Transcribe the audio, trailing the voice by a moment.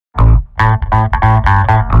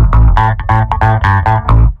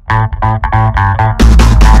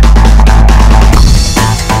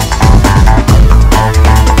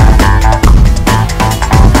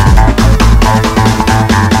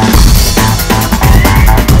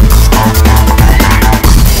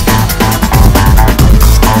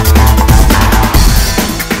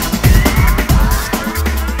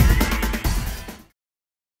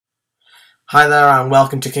Hi there and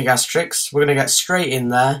welcome to Kick-Ass Tricks. We're going to get straight in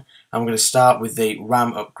there and we're going to start with the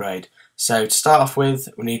RAM upgrade. So to start off with,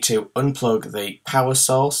 we need to unplug the power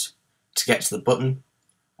source to get to the button.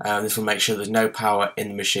 This will make sure there's no power in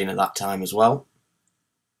the machine at that time as well.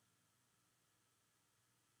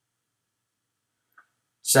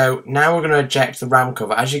 So now we're going to eject the RAM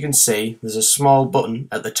cover. As you can see, there's a small button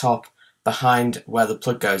at the top behind where the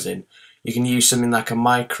plug goes in. You can use something like a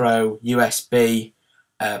micro USB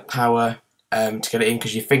power to get it in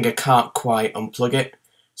because your finger can't quite unplug it.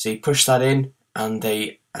 So you push that in and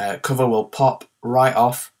the cover will pop right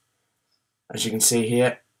off, as you can see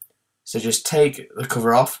here. So just take the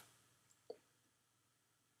cover off,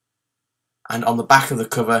 and on the back of the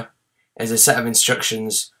cover is a set of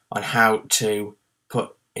instructions on how to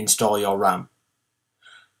install your RAM.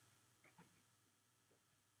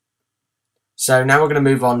 So now we're going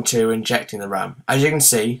to move on to injecting the RAM. As you can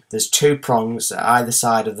see, there's two prongs at either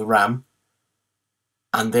side of the RAM,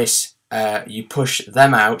 and this you push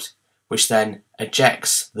them out, which then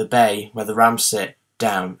ejects the bay where the RAM sit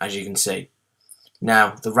down, as you can see.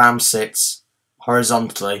 Now the RAM sits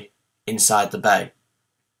horizontally inside the bay.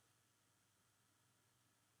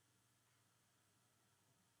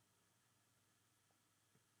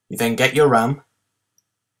 You then get your RAM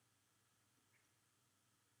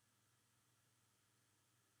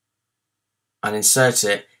and insert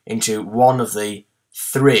it into one of the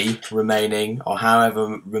three remaining, or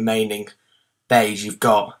however remaining, bays you've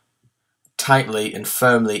got tightly and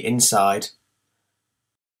firmly inside.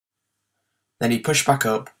 Then you push back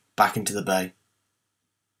up, back into the bay.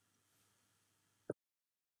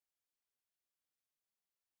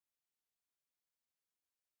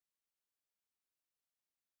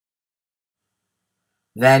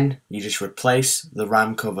 Then you just replace the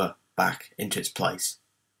RAM cover back into its place.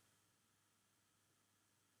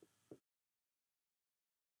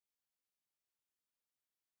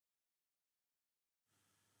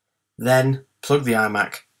 Then plug the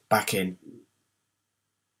iMac back in.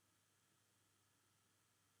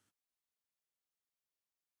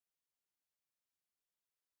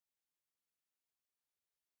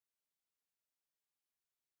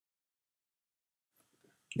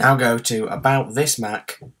 Now go to About This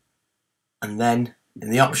Mac, and then in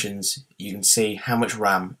the options you can see how much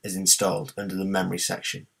RAM is installed under the memory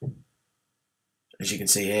section. As you can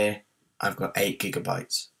see here, I've got 8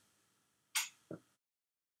 GB.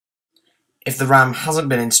 If the RAM hasn't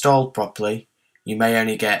been installed properly, you may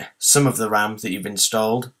only get some of the RAM that you've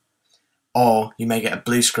installed, or you may get a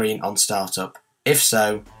blue screen on startup. If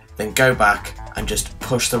so, then go back and just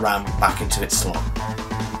push the RAM back into its slot.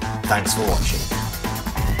 Thanks for watching.